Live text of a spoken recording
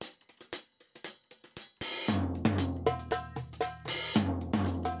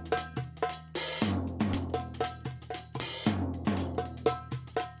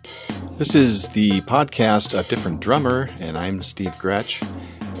This is the podcast A Different Drummer, and I'm Steve Gretsch,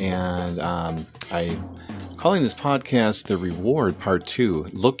 and I'm calling this podcast The Reward Part 2,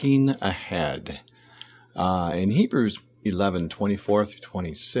 Looking Ahead. In Hebrews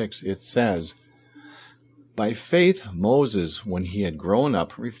 11:24-26, it says, "By faith Moses, when he had grown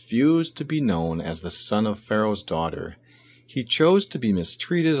up, refused to be known as the son of Pharaoh's daughter. He chose to be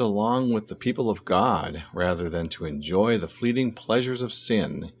mistreated along with the people of God, rather than to enjoy the fleeting pleasures of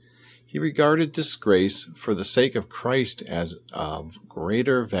sin. He regarded disgrace for the sake of Christ as of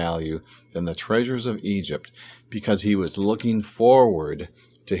greater value than the treasures of Egypt, because he was looking forward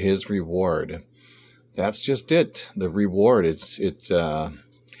to his reward." That's just it. The reward. Is it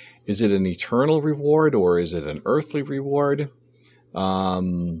an eternal reward or is it an earthly reward?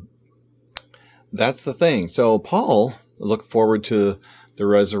 That's the thing. So Paul looked forward to the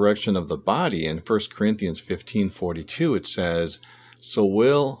resurrection of the body. In 1 Corinthians 15:42, it says, So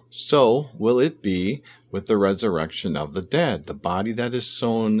will it be with the resurrection of the dead. The body that is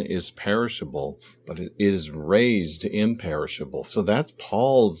sown is perishable, but it is raised imperishable. So that's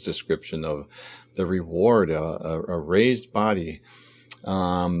Paul's description of the reward, a raised body.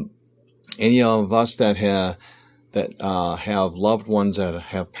 Any of us that have loved ones that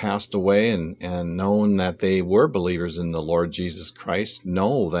have passed away and known that they were believers in the Lord Jesus Christ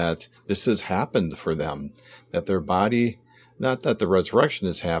know that this has happened for them, that their body, not that the resurrection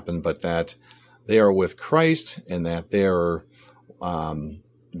has happened, but that they are with Christ and that they are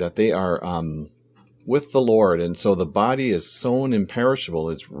with the Lord. And so the body is sown imperishable,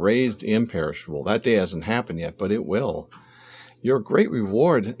 it's raised imperishable. That day hasn't happened yet, but it will. Your great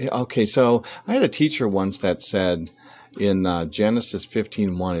reward. Okay, so I had a teacher once that said in Genesis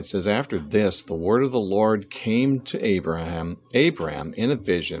 15:1, it says, "After this, the word of the Lord came to Abraham in a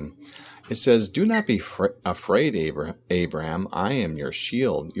vision. It says, 'Do not be afraid, Abraham. I am your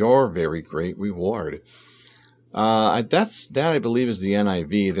shield, your very great reward.'" That I believe is the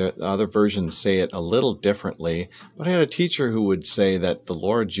NIV. The other versions say it a little differently. But I had a teacher who would say that the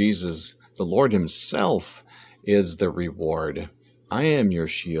Lord Jesus, the Lord himself, is the reward. I am your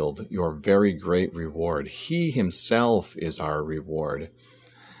shield, your very great reward. He himself is our reward.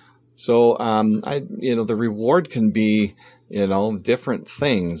 So, the reward can be, different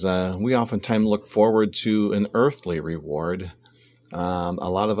things. We oftentimes look forward to an earthly reward. A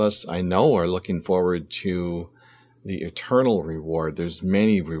lot of us, I know, are looking forward to the eternal reward. There's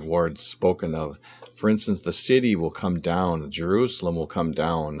many rewards spoken of. For instance, the city will come down, Jerusalem will come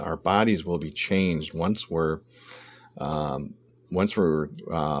down, our bodies will be changed once we're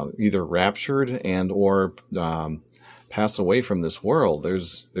either raptured and or pass away from this world.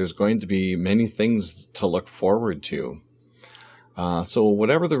 There's going to be many things to look forward to. So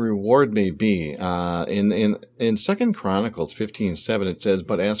whatever the reward may be, in 2 Chronicles 15:7 it says,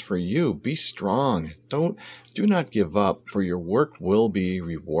 "But as for you, be strong. Do not give up, for your work will be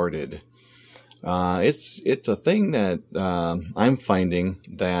rewarded." It's a thing that I'm finding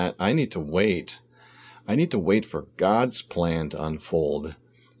that I need to wait. I need to wait for God's plan to unfold,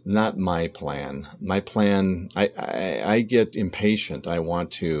 not my plan. My plan, I get impatient. I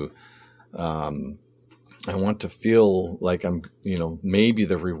want to feel like I'm, maybe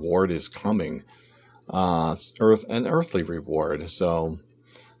the reward is coming, an earthly reward. So,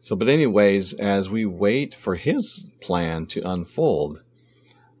 but anyways, as we wait for His plan to unfold,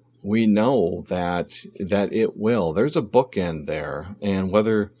 we know that it will. There's a bookend there, and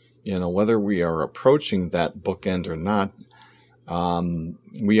whether we are approaching that bookend or not,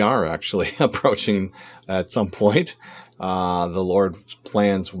 we are actually approaching at some point. The Lord's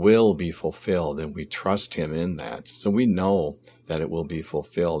plans will be fulfilled, and we trust Him in that. So we know that it will be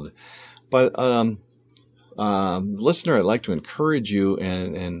fulfilled. But listener, I'd like to encourage you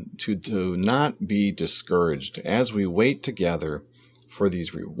and to not be discouraged as we wait together for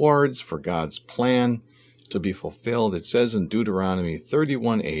these rewards, for God's plan to be fulfilled. It says in Deuteronomy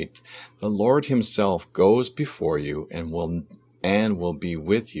 31:8, "The Lord Himself goes before you and will be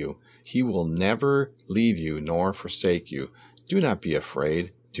with you. He will never leave you nor forsake you. Do not be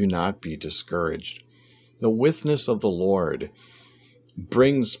afraid. Do not be discouraged." The witness of the Lord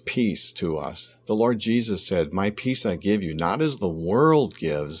brings peace to us. The Lord Jesus said, "My peace I give you, not as the world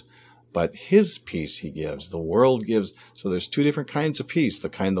gives, but His peace He gives." The world gives. So there's two different kinds of peace, the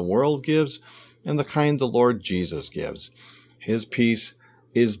kind the world gives and the kind the Lord Jesus gives. His peace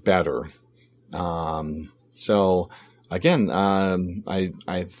is better. So again,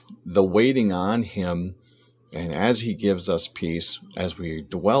 the waiting on Him, and as He gives us peace, as we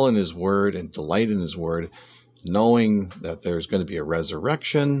dwell in His Word and delight in His Word, knowing that there's going to be a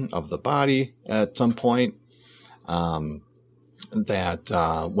resurrection of the body at some point, that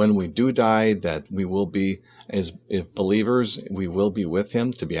when we do die, that we will be, as if believers, we will be with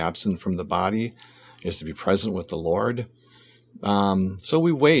him. To be absent from the body is to be present with the Lord. So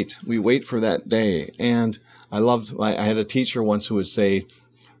we wait for that day. And I had a teacher once who would say,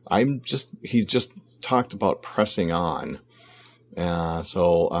 he's just talked about pressing on.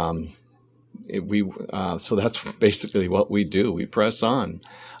 So that's basically what we do. We press on.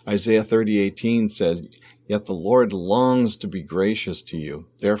 Isaiah 30:18 says, "Yet the Lord longs to be gracious to you.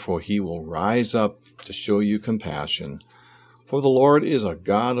 Therefore he will rise up to show you compassion. For the Lord is a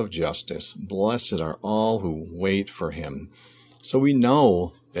God of justice. Blessed are all who wait for him." So we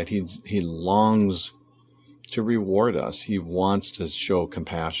know that he longs to reward us. He wants to show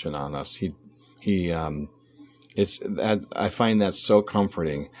compassion on us. I find that so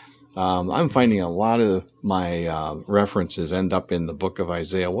comforting. I'm finding a lot of my references end up in the book of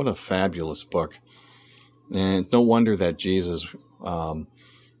Isaiah. What a fabulous book. And no wonder that Jesus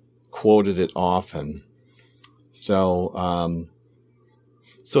quoted it often. So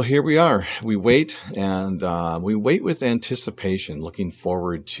here we are. We wait, and we wait with anticipation, looking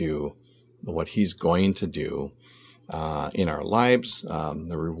forward to what he's going to do in our lives,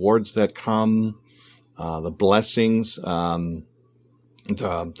 the rewards that come, the blessings.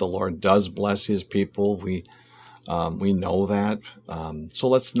 The Lord does bless his people. We know that. So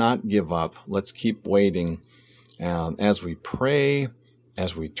let's not give up. Let's keep waiting as we pray,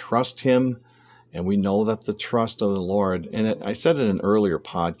 as we trust him. And we know that the trust of the Lord, and I said in an earlier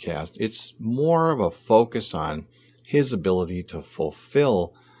podcast, it's more of a focus on his ability to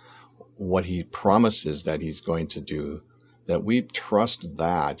fulfill what he promises that he's going to do, that we trust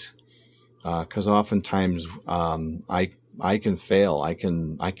that. Because oftentimes I can fail. I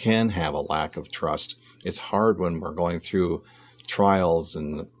can have a lack of trust. It's hard when we're going through trials,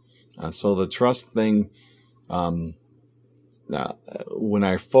 and so the trust thing. When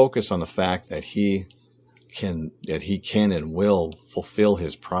I focus on the fact that he can and will fulfill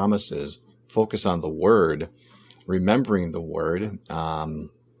his promises, focus on the Word, remembering the Word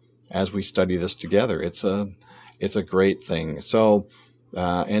as we study this together. It's a great thing. So.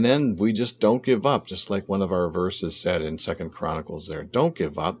 And then we just don't give up, just like one of our verses said in 2 Chronicles there. Don't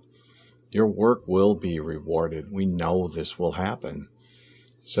give up. Your work will be rewarded. We know this will happen.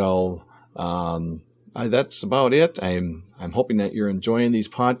 So that's about it. I'm hoping that you're enjoying these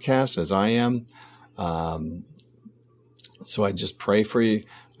podcasts as I am. So I just pray for you.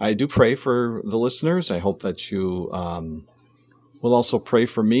 I do pray for the listeners. I hope that you will also pray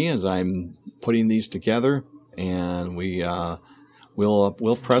for me as I'm putting these together, and we'll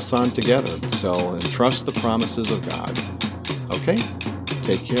press on together. So, and trust the promises of God. Okay?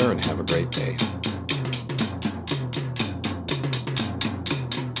 Take care and have a great day.